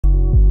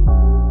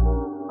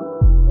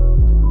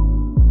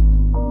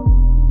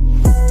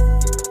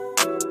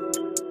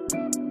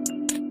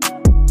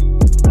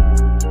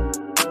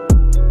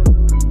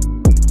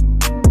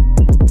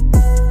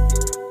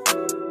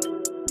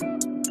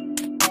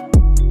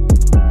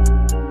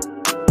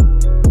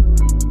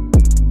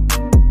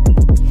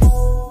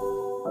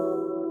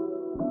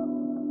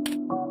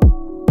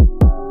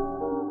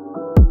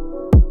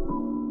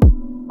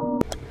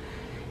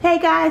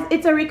guys,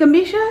 it's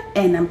Arickamisha,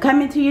 and I'm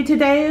coming to you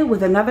today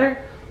with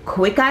another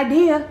quick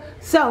idea.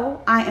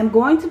 So I am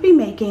going to be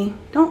making,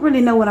 don't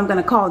really know what I'm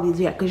going to call these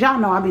yet, because y'all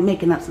know I'll be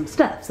making up some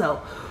stuff.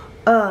 So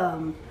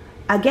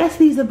I guess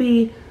these will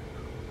be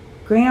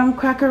graham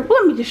cracker.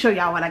 Let me just show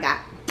y'all what I got.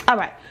 All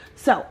right,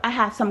 so I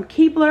have some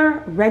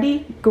Keebler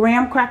ready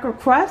graham cracker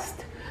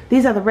crust.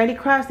 These are the ready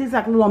crust. These are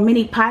like little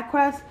mini pie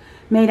crust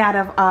made out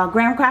of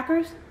graham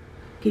crackers.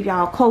 Give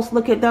y'all a close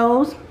look at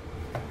those.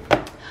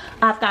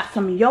 I've got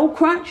some Yo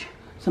Crunch,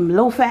 some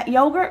low-fat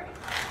yogurt,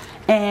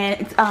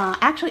 and it's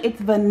actually it's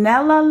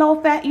vanilla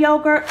low-fat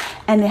yogurt,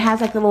 and it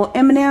has like the little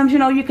M&Ms, you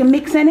know, you can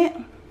mix in it.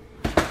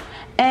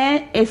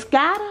 And it's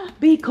gotta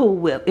be Cool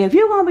Whip. If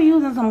you're gonna be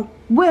using some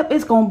whip,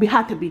 it's gonna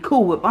have to be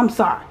Cool Whip. I'm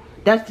sorry,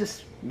 that's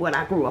just what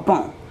I grew up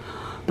on.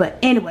 But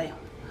anyway,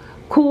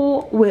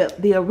 Cool Whip,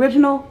 the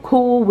original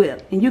Cool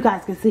Whip, and you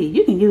guys can see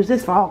you can use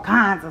this for all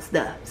kinds of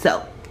stuff.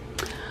 So,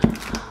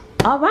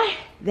 all right.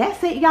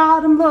 That's it,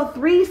 y'all. Them little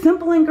 3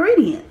 simple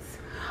ingredients.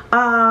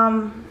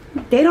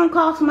 They don't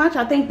cost much.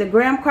 I think the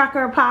graham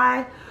cracker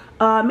pie,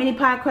 mini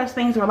pie crust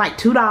things were like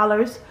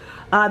 $2.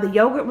 The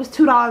yogurt was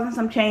 $2 and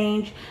some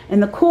change.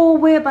 And the Cool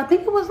Whip, I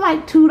think it was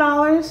like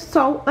 $2.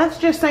 So let's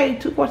just say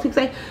 2, 4, 6,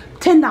 8,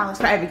 $10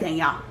 for everything,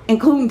 y'all,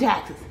 including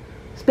taxes,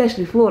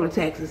 especially Florida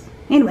taxes.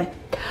 Anyway,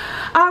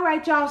 all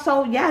right, y'all.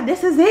 So yeah,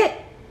 this is it.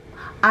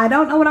 I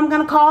don't know what I'm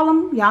gonna call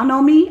them. Y'all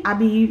know me. I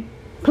be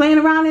playing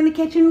around in the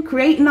kitchen,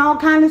 creating all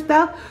kind of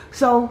stuff.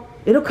 So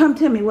it'll come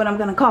to me what I'm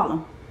gonna call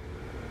them.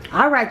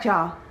 All right,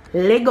 y'all,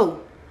 let go.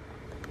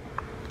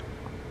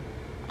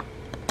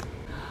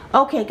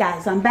 Okay,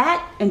 guys, I'm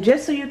back, and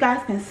just so you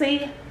guys can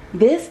see,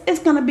 this is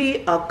gonna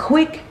be a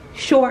quick,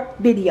 short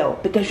video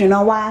because you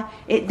know why?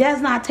 It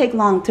does not take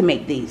long to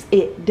make these.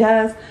 It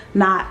does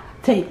not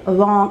take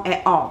long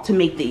at all to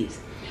make these.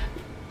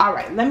 All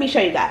right, let me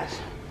show you guys.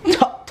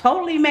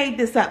 Totally made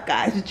this up,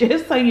 guys,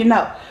 just so you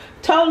know.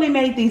 Totally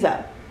made these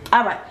up.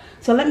 All right,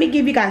 so let me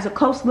give you guys a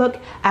close look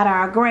at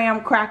our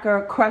graham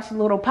cracker crushed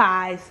little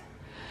pies.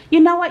 You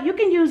know what? You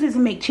can use this to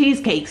make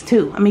cheesecakes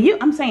too. I mean,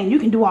 I'm saying you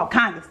can do all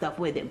kinds of stuff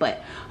with it,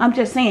 but I'm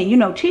just saying, you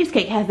know,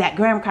 cheesecake has that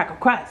graham cracker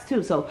crust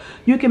too, so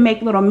you can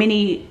make little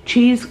mini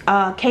cheese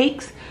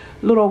cakes.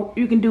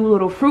 You can do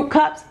little fruit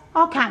cups,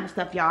 all kinds of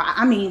stuff, y'all.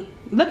 I mean,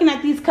 looking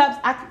at these cups,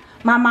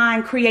 my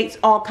mind creates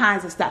all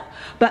kinds of stuff.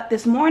 But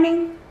this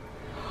morning,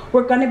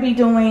 we're going to be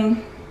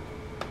doing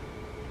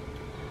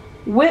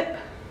whip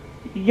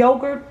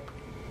yogurt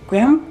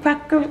graham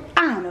cracker.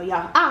 I don't know,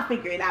 y'all, I'll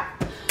figure it out.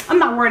 I'm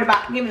not worried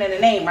about giving it a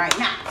name right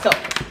now. So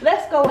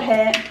let's go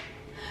ahead,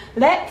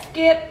 let's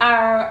get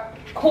our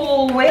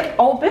Cool Whip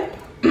open.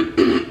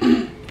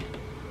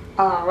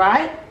 All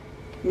right,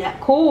 now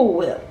Cool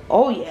Whip,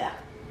 oh yeah,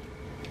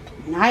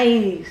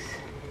 nice.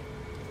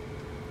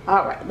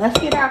 All right, let's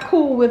get our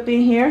Cool Whip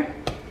in here,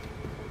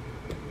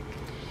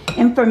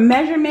 and for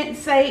measurement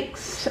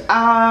sakes,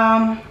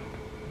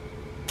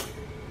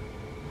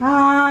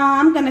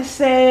 I'm gonna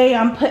say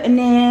I'm putting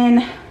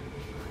in,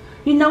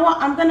 you know what,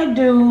 I'm gonna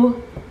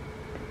do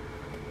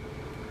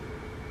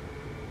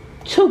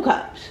 2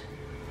 cups.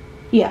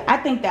 Yeah, I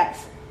think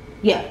that's,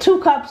 yeah, 2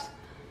 cups.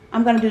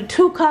 I'm gonna do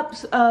 2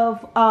 cups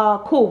of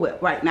Cool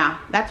Whip right now.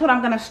 That's what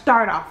I'm gonna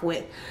start off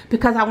with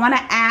because I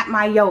wanna add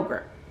my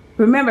yogurt.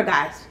 Remember,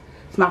 guys,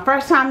 it's my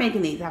first time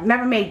making these. I've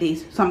never made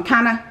these, so I'm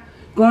kind of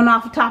going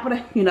off the top of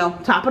the, you know,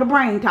 top of the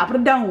brain, top of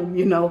the dome,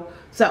 you know.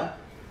 So,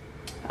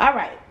 all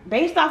right.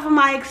 Based off of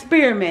my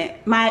experience.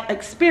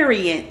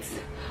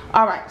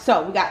 All right,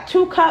 so we got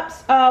 2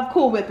 cups of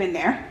Cool Whip in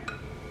there.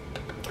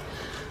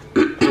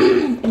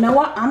 You know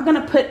what? I'm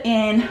gonna put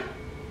in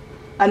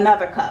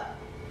another cup.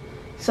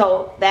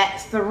 So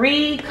that's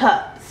 3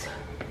 cups.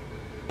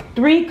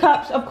 3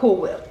 cups of Cool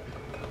Whip.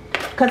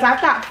 Because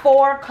I've got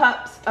 4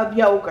 cups of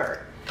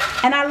yogurt.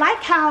 And I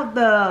like how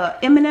the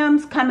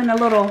M&Ms come in a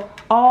little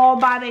all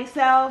by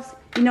themselves.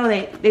 You know,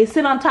 they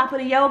sit on top of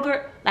the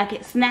yogurt, like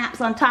it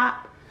snaps on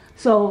top.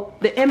 So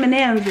the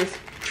M&Ms is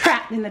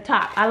trapped in the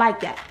top. I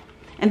like that.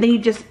 And then you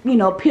just, you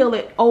know, peel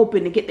it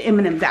open to get the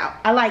M&Ms out.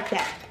 I like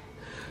that.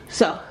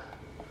 So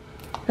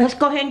let's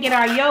go ahead and get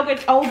our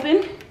yogurt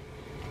open.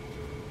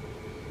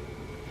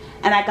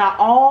 And I got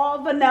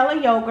all vanilla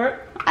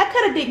yogurt. I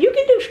could have did, you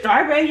can do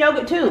strawberry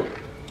yogurt too.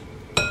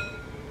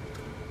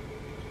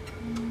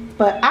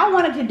 But I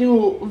wanted to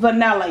do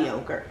vanilla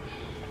yogurt.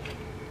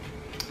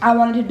 I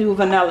wanted to do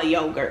vanilla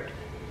yogurt.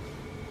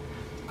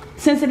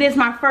 Since it is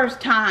my first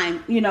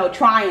time, you know,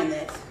 trying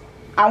this,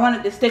 I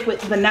wanted to stick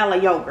with vanilla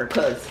yogurt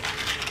because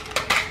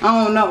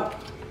I don't know.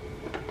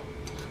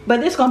 But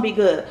this gonna be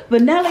good.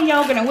 Vanilla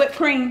yogurt and whipped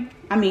cream.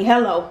 I mean,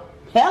 hello.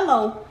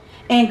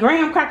 And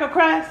graham cracker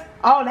crust.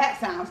 All that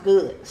sounds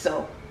good.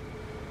 So,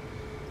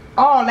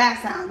 all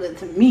that sounds good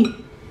to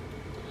me.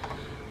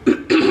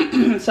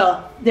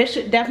 So, this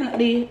should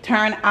definitely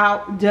turn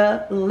out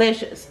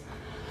delicious.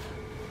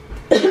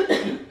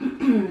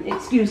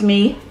 Excuse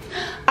me.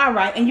 All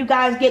right, and you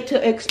guys get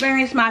to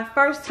experience my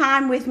first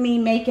time with me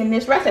making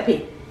this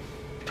recipe.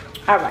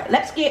 All right,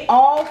 let's get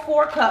all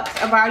 4 cups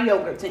of our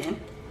yogurts in.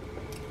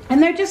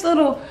 And they're just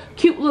little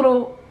cute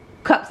little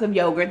cups of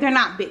yogurt. They're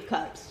not big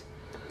cups.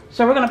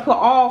 So we're going to put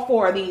all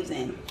 4 of these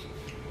in.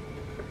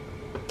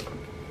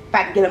 If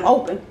I can get them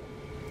open.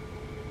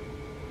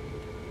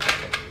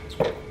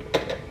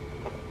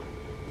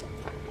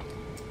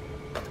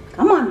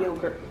 Come on,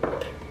 yogurt.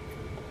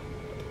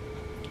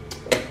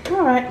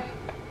 Alright.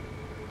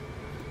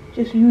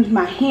 Just use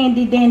my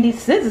handy dandy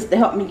scissors to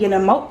help me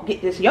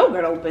get this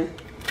yogurt open.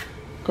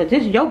 Because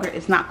this yogurt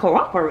is not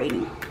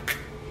cooperating.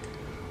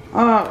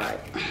 Alright.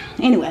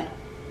 Anyway.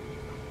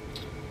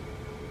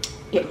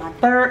 Get my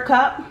 3rd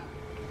cup.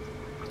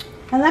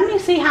 And let me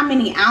see how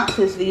many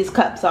ounces these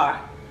cups are.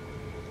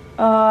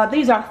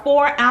 These are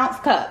 4-ounce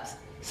cups.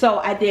 So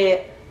I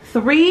did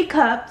 3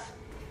 cups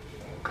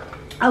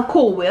of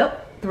Cool Whip.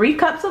 3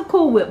 cups of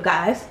Cool Whip,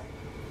 guys.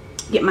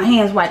 Get my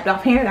hands wiped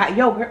off here. Got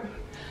yogurt.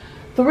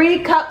 3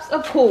 cups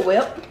of Cool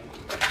Whip.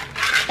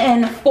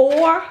 And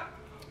 4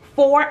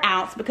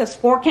 4-ounce, because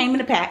 4 came in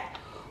the pack.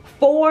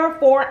 4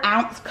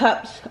 4-ounce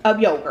cups of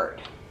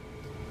yogurt.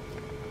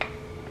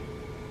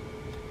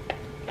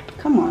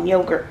 Come on,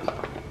 yogurt.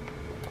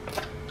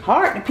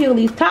 Hard to peel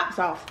these tops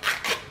off.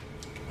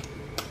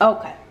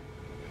 Okay.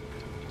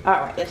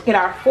 Alright, let's get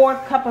our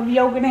 4th cup of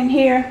yogurt in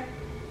here.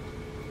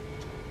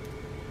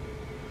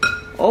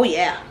 Oh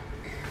yeah.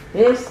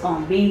 This is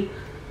gonna be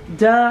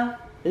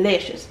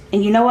delicious.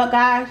 And you know what,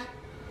 guys?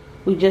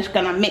 We're just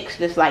gonna mix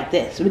this like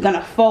this. We're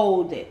gonna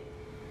fold it.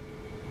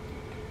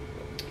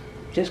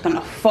 Just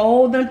gonna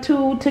fold the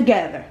 2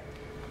 together.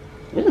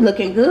 This is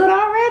looking good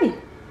already.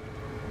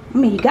 I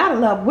mean, you gotta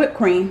love whipped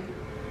cream.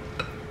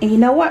 And you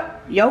know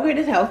what? Yogurt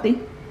is healthy.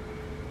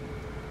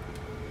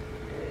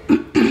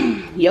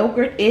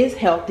 Yogurt is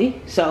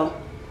healthy. So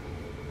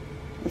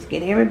let's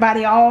get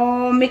everybody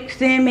all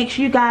mixed in. Make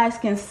sure you guys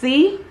can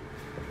see.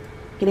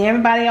 Get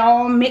everybody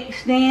all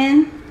mixed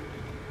in.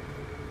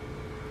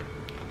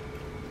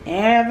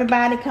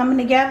 Everybody coming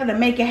together to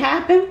make it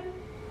happen.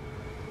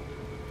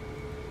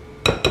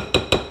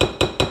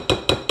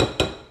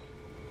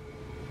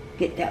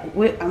 Get that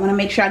whip. I want to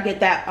make sure I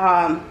get that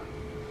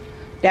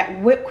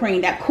that whipped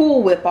cream, that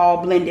Cool Whip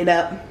all blended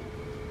up.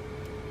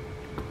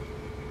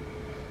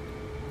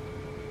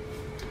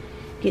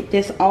 Get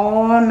this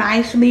all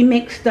nicely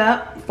mixed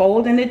up,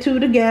 folding the 2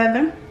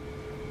 together.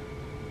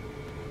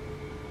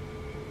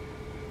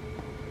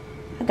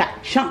 I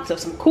got chunks of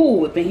some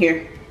Cool Whip in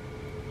here.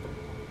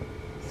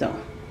 So,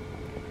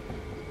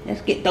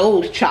 let's get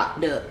those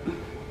chopped up.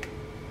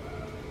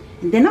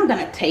 And then I'm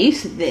going to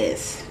taste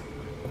this.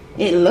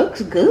 It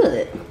looks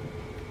good.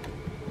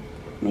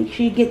 Make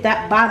sure you get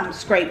that bottom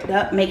scraped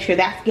up. Make sure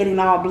that's getting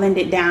all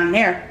blended down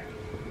there.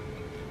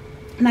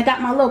 And I got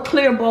my little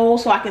clear bowl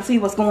so I can see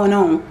what's going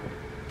on.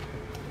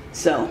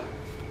 So,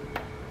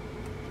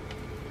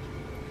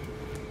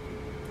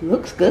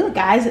 looks good,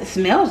 guys. It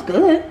smells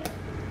good.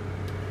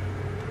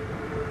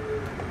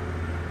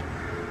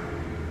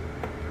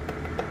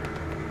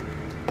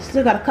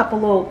 Still got a couple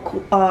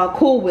little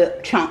Cool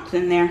Whip chunks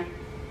in there.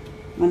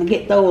 I'm going to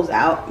get those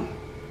out.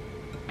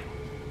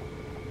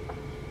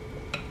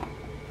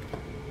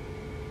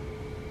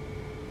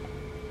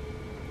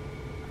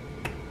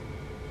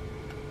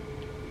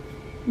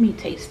 Let me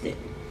taste it.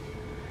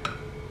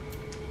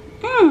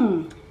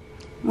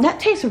 That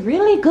tastes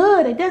really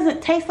good. It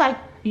doesn't taste like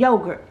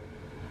yogurt.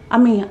 I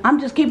mean, I'm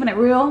just keeping it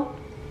real.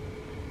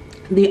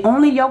 The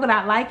only yogurt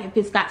I like if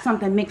it's got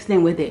something mixed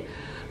in with it,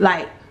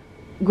 like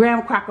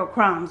graham cracker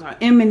crumbs or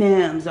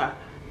M&Ms or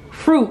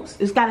fruits.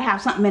 It's got to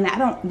have something in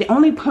it. The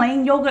only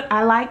plain yogurt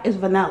I like is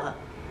vanilla.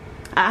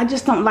 I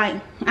just don't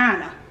like, I don't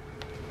know.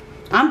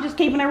 I'm just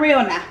keeping it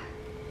real now.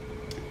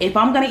 If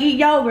I'm gonna eat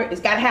yogurt,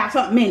 it's got to have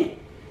something in it.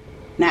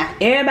 Now,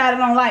 everybody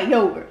don't like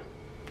yogurt.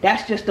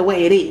 That's just the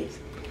way it is.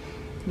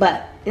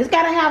 But it's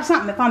got to have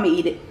something if I'm going to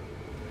eat it.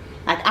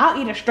 Like,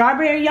 I'll eat a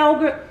strawberry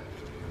yogurt,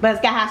 but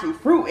it's got to have some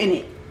fruit in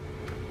it.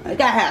 It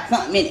got to have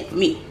something in it for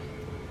me.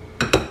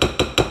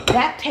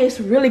 That tastes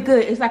really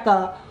good. It's like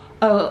a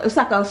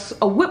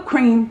whipped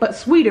cream, but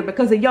sweeter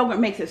because the yogurt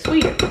makes it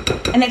sweeter.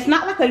 And it's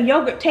not like a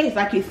yogurt taste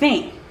like you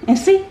think. And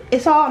see,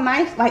 it's all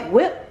nice, like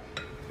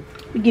whipped.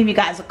 Let me give you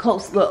guys a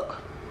close look.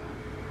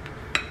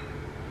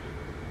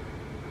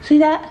 See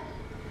that?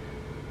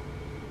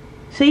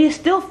 See, it's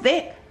still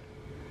thick.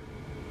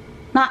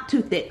 Not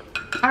too thick.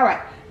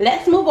 Alright,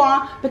 let's move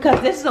on because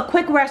this is a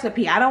quick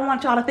recipe. I don't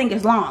want y'all to think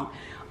it's long.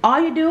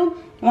 All you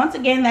do, once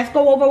again, let's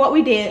go over what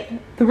we did.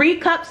 3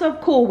 cups of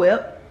Cool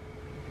Whip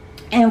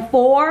and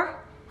 4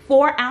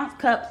 4-ounce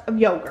cups of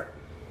yogurt.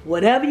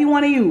 Whatever you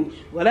want to use.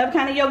 Whatever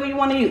kind of yogurt you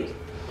want to use.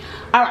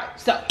 Alright,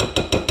 so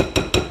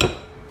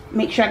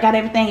make sure I got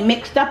everything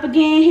mixed up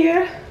again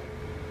here.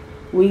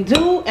 We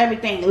do.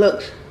 Everything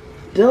looks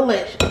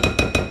delicious.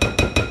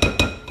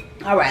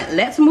 Alright,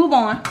 let's move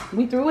on.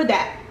 We through with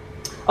that.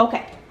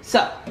 Okay,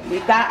 so we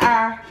got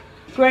our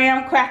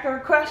graham cracker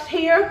crust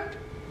here.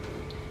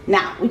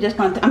 Now I'm just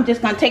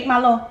gonna take my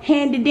little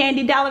handy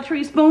dandy Dollar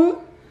Tree spoon.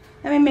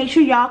 Let me make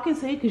sure y'all can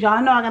see, because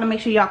y'all know I gotta make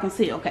sure y'all can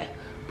see. Okay,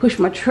 push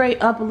my tray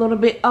up a little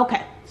bit.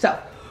 Okay, so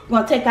we're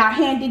gonna take our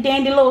handy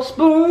dandy little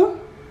spoon,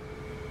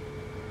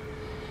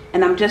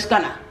 and I'm just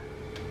gonna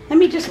let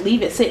me just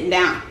leave it sitting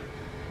down.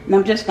 And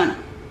I'm just gonna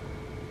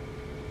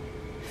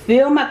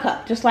fill my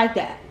cup just like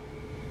that.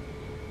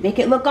 Make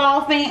it look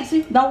all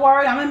fancy. Don't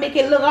worry, I'm gonna make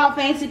it look all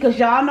fancy because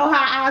y'all know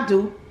how I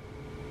do.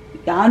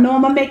 Y'all know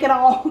I'm gonna make it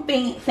all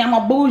fancy. I'm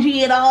gonna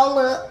bougie it all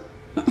up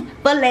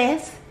for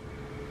less.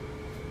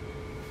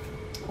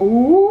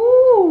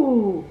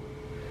 Ooh,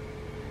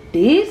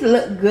 these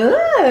look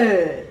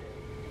good.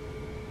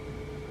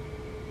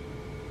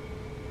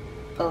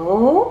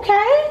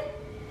 Okay,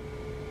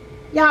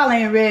 y'all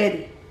ain't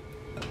ready.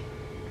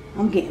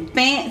 I'm getting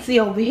fancy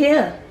over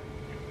here.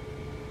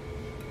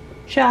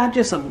 Child,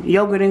 just some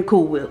yogurt and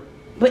Cool Whip.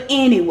 But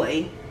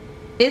anyway,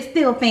 it's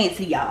still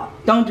fancy, y'all.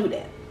 Don't do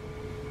that.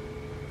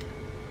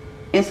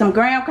 And some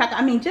graham cracker.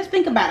 I mean, just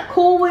think about it.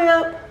 Cool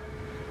Whip,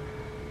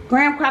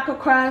 graham cracker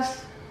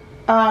crust,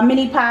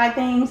 mini pie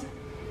things,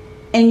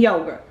 and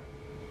yogurt.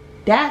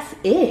 That's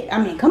it. I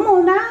mean, come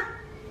on now.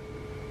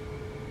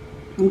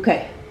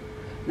 Okay.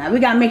 Now we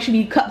gotta make sure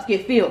these cups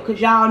get filled because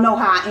y'all know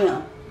how I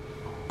am.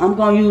 I'm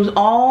gonna use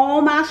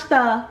all my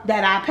stuff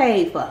that I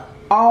paid for.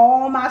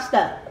 All my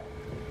stuff.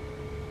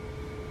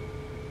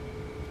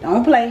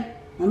 Don't play.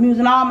 I'm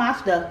using all my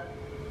stuff.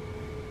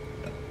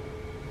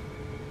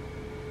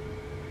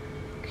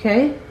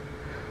 Okay.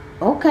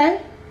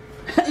 Okay.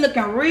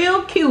 Looking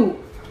real cute.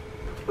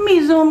 Let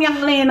me zoom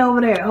y'all in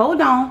over there.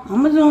 Hold on.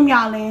 I'm gonna zoom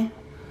y'all in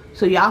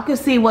so y'all can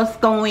see what's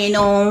going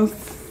on.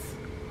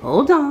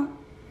 Hold on.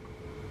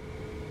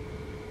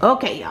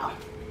 Okay, y'all.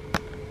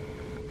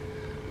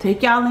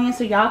 Take y'all in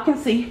so y'all can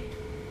see.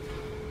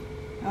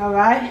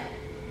 Alright.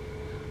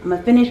 I'm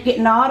gonna finish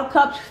getting all the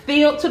cups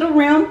filled to the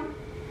rim.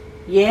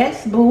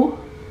 Yes, boo.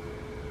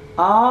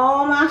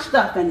 All my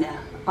stuff in there.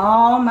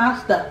 All my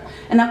stuff.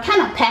 And I'm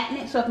kind of patting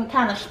it so it can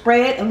kind of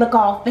spread and look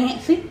all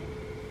fancy.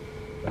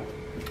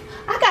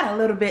 I got a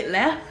little bit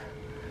left.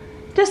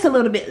 Just a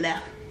little bit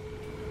left.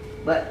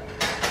 But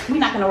we're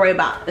not going to worry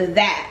about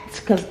that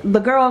because the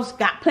girls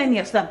got plenty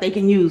of stuff they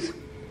can use.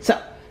 So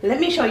let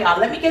me show y'all.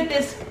 Let me get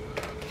this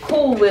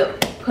Cool Whip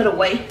put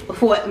away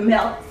before it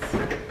melts.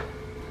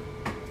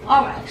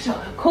 Alright, so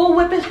the Cool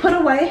Whip is put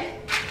away.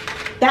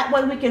 That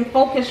way we can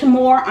focus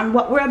more on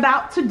what we're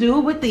about to do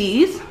with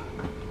these.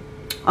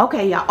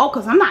 Okay, y'all. Oh,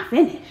 because I'm not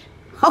finished.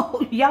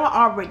 Oh, y'all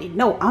already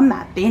know I'm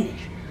not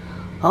finished.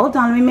 Hold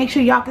on. Let me make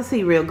sure y'all can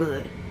see real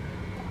good.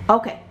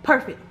 Okay,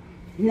 perfect.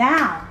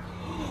 Now,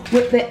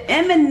 with the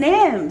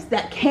M&Ms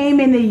that came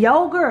in the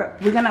yogurt,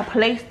 we're going to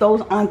place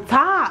those on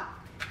top.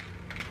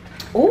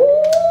 Ooh,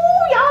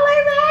 y'all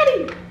ain't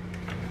ready.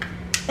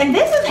 And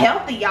this is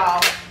healthy,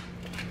 y'all.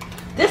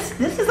 This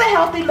is a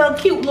healthy little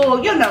cute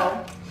little, you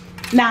know.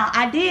 Now,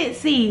 I did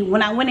see,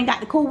 when I went and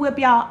got the Cool Whip,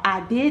 y'all, I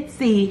did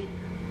see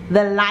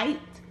the light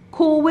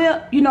Cool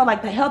Whip, you know,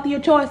 like the healthier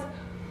choice.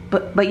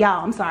 But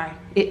y'all, I'm sorry.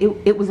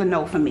 It was a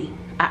no for me.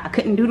 I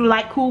couldn't do the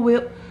light Cool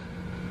Whip.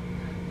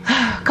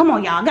 Come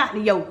on, y'all. I got the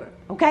yogurt,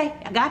 okay?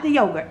 I got the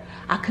yogurt.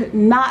 I could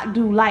not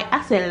do light.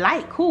 I said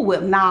light Cool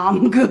Whip. Nah,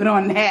 I'm good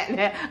on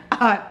that.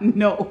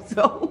 No,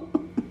 so.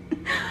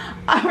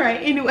 All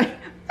right, anyway.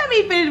 Let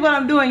me finish what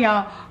I'm doing,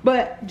 y'all.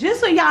 But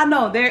just so y'all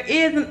know, there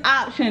is an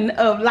option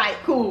of light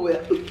Cool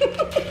Whip.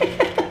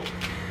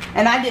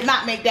 And I did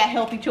not make that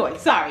healthy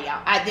choice. Sorry,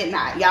 y'all. I did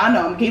not. Y'all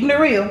know I'm keeping it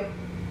real.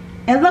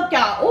 And look,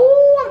 y'all.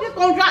 Ooh, I'm just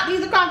going to drop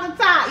these across the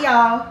top,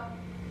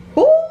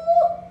 y'all.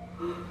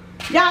 Ooh.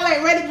 Y'all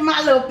ain't ready for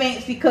my little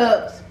fancy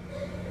cups.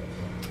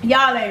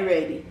 Y'all ain't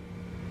ready.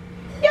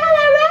 Y'all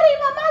ain't ready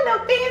for my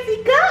little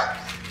fancy cups.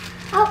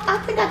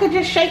 I think I could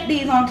just shake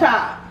these on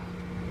top.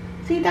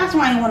 See, that's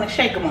why I want to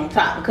shake them on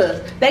top,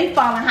 because they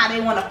falling how they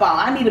want to fall.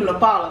 I need them to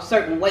fall a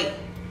certain way,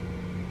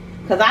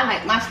 because I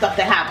like my stuff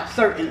to have a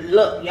certain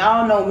look.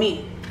 Y'all know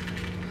me.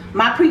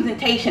 My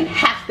presentation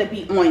has to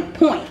be on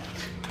point.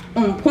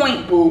 On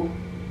point, boo.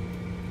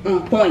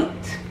 On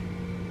point.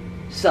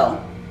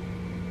 So,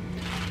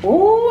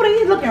 ooh,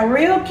 these looking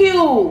real cute.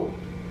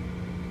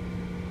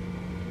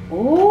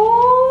 Ooh,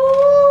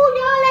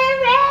 y'all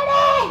ain't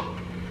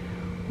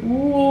ready.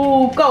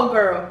 Ooh, go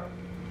girl.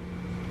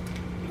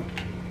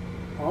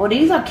 Oh,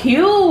 these are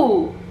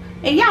cute.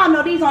 And y'all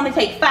know these only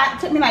take it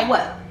took me like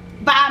what?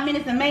 5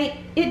 minutes to make.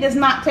 It does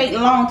not take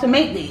long to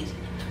make these.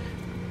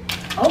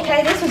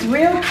 Okay, this is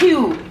real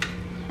cute.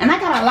 And I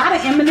got a lot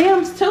of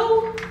M&Ms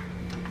too.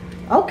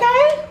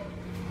 Okay.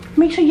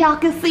 Make sure y'all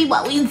can see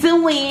what we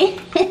doing.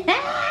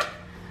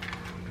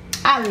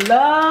 I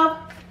love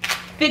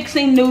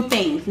fixing new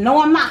things. No,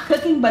 I'm not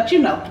cooking, but you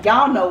know,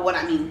 y'all know what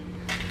I mean.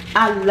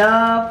 I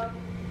love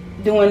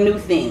doing new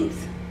things.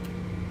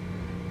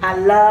 I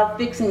love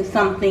fixing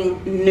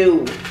something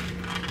new.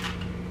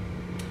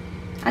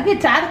 I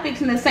get tired of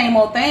fixing the same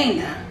old thing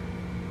now.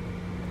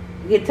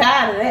 I get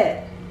tired of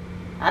that.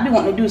 I be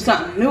wanting to do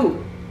something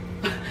new.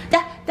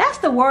 That's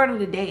the word of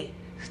the day.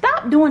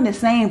 Stop doing the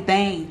same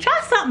thing.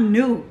 Try something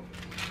new.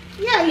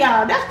 Yeah,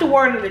 y'all, that's the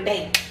word of the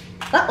day.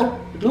 Uh-oh,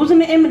 losing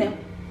the M&M.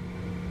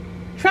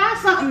 Try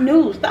something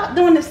new. Stop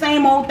doing the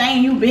same old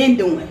thing you've been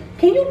doing.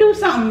 Can you do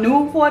something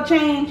new for a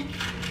change?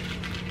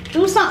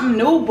 Do something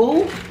new,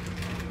 boo.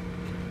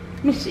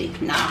 Let me see.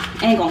 Nah, I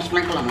ain't gonna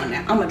sprinkle them on there.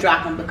 I'm gonna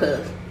drop them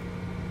because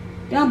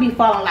They don't be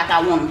falling like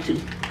I want them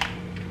to.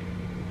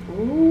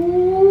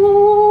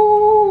 Ooh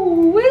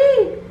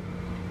wee.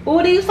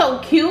 Ooh, these so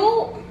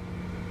cute.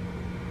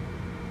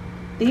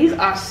 These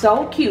are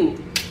so cute.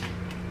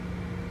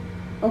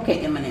 Okay,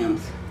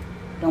 M&Ms.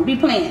 Don't be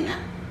playing now.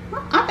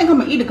 I think I'm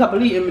gonna eat a couple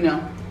of these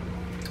M&Ms.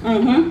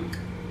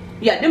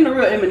 Yeah, them the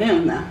real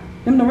M&Ms now.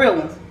 Them the real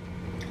ones.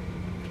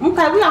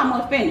 Okay, we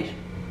almost finished.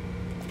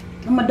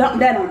 I'm gonna dump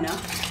that on there.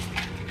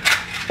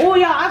 Oh,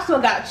 y'all, I still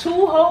got 2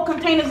 whole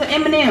containers of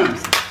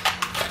M&Ms.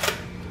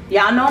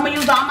 Y'all know I'm gonna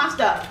use all my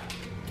stuff.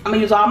 I'm gonna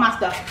use all my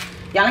stuff.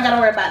 Y'all ain't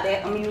gotta worry about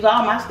that. I'm gonna use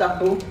all my stuff,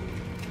 boo.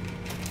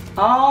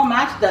 All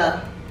my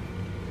stuff.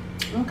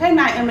 Okay,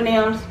 now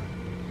M&Ms.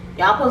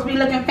 Y'all supposed to be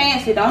looking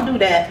fancy. Don't do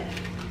that.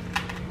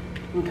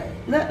 Okay,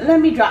 let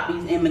me drop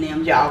these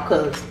M&Ms, y'all,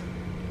 cause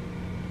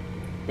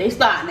they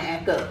starting to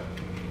act up.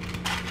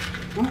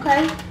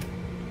 Okay.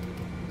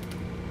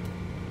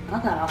 I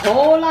got a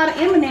whole lot of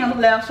M&Ms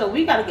left, so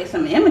we gotta get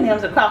some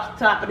M&Ms across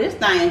the top of this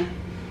thing.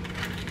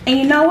 And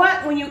you know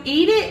what? When you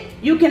eat it,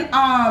 you can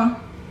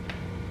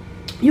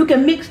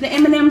mix the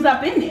M&Ms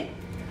up in it.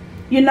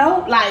 You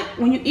know, like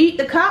when you eat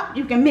the cup,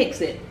 you can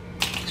mix it.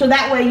 So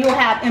that way you'll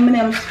have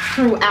M&Ms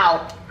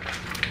throughout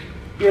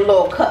your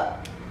little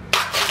cup.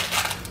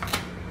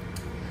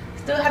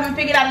 Still haven't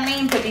figured out a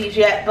name for these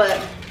yet, but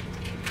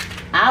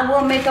I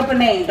will make up a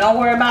name. Don't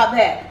worry about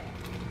that.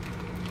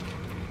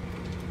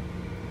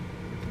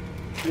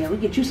 Yeah, we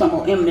get you some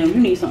more M&Ms. You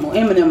need some more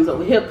M&Ms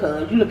over here,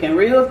 cuz you looking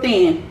real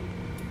thin.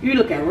 You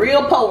looking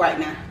real poor right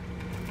now.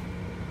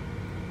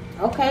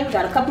 Okay, we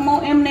got a couple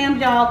more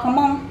M&Ms, y'all. Come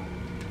on.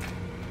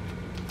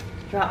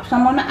 Drop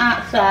some on the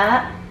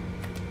outside.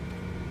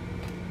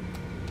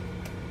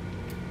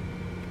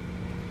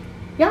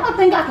 Y'all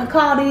think I can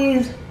call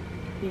these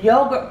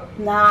yogurt?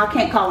 Nah, I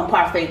can't call them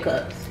parfait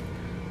cups.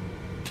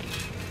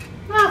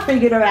 I'll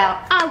figure it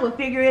out. I will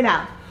figure it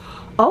out.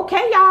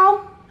 Okay,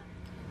 y'all.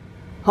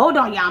 Hold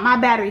on, y'all. My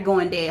battery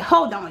going dead.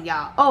 Hold on,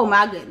 y'all. Oh,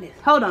 my goodness.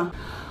 Hold on.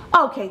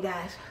 Okay,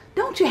 guys.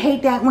 Don't you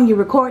hate that when you're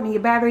recording and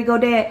your battery go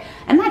dead?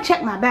 And I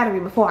checked my battery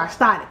before I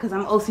started because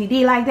I'm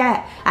OCD like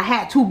that. I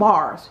had 2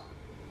 bars.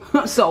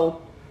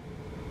 So,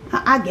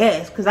 I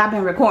guess because I've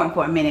been recording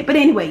for a minute. But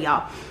anyway,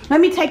 y'all. Let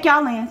me take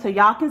y'all in so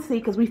y'all can see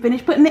because we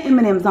finished putting the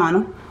M&Ms on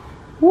them.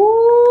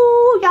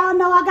 Ooh, y'all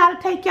know I got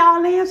to take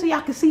y'all in so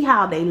y'all can see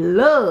how they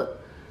look.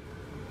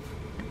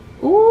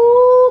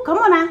 Ooh, come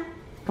on now.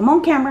 Come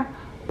on, camera.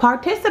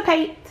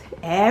 Participate.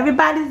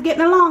 Everybody's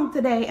getting along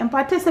today and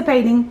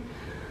participating.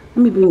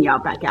 Let me bring y'all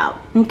back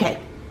out. Okay.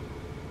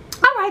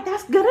 All right,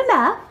 that's good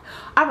enough.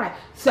 All right,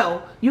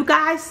 so you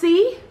guys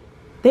see?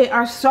 They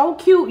are so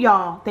cute,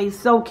 y'all. They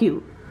so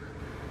cute.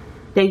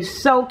 They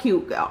so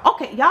cute, girl.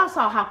 Okay, y'all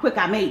saw how quick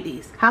I made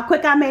these. How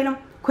quick I made them.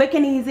 Quick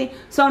and easy.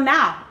 So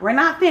now, we're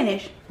not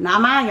finished. Now,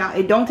 mind y'all,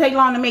 it don't take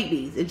long to make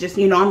these. It just,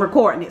 you know, I'm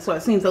recording it, so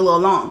it seems a little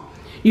long.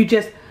 You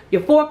just,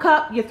 your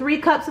 3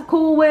 cups of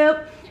Cool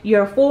Whip,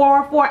 your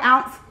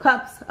 4-ounce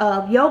cups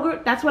of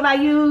yogurt. That's what I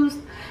use.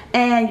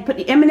 And you put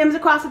the M&Ms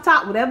across the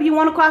top, whatever you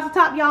want across the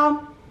top,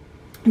 y'all.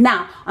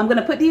 Now, I'm going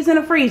to put these in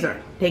the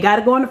freezer. They got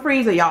to go in the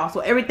freezer, y'all, so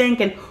everything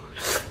can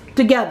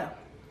together.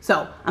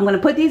 So, I'm going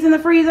to put these in the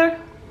freezer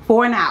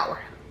for an hour.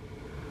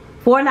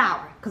 For an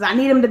hour. Because I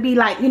need them to be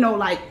like, you know,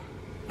 like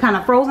kind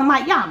of frozen.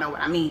 Like, y'all know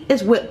what I mean.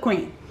 It's whipped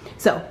cream.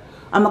 So,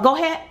 I'm going to go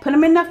ahead, put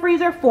them in the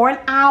freezer for an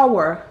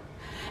hour.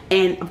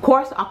 And, of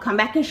course, I'll come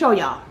back and show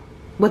y'all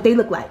what they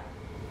look like.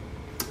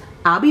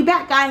 I'll be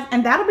back, guys,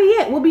 and that'll be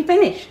it. We'll be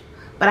finished.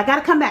 But I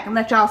gotta come back and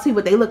let y'all see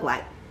what they look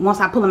like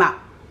once I pull them out.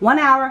 1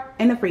 hour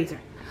in the freezer.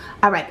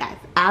 Alright, guys,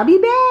 I'll be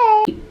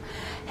back.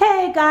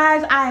 Hey,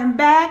 guys, I am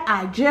back.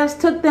 I just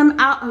took them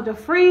out of the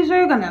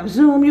freezer. Gonna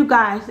zoom you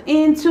guys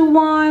into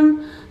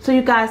one so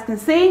you guys can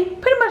see.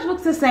 Pretty much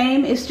looks the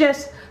same. It's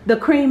just the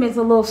cream is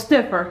a little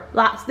stiffer, a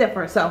lot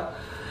stiffer. So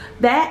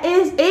that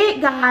is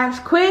it, guys.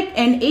 Quick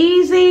and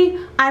easy.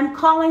 I'm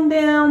calling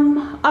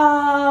them,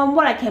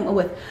 what I came up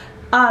with.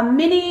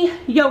 Mini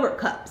yogurt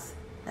cups.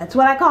 That's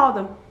what I call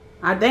them.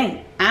 I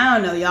think. I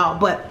don't know, y'all.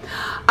 But,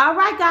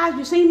 alright, guys.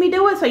 You seen me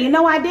do it, so you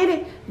know I did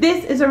it.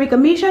 This is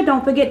Arickamisha.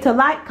 Don't forget to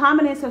like,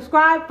 comment, and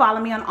subscribe. Follow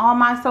me on all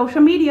my social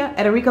media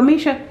at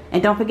Arickamisha.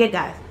 And don't forget,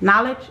 guys,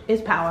 knowledge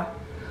is power.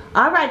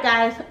 Alright,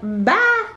 guys. Bye.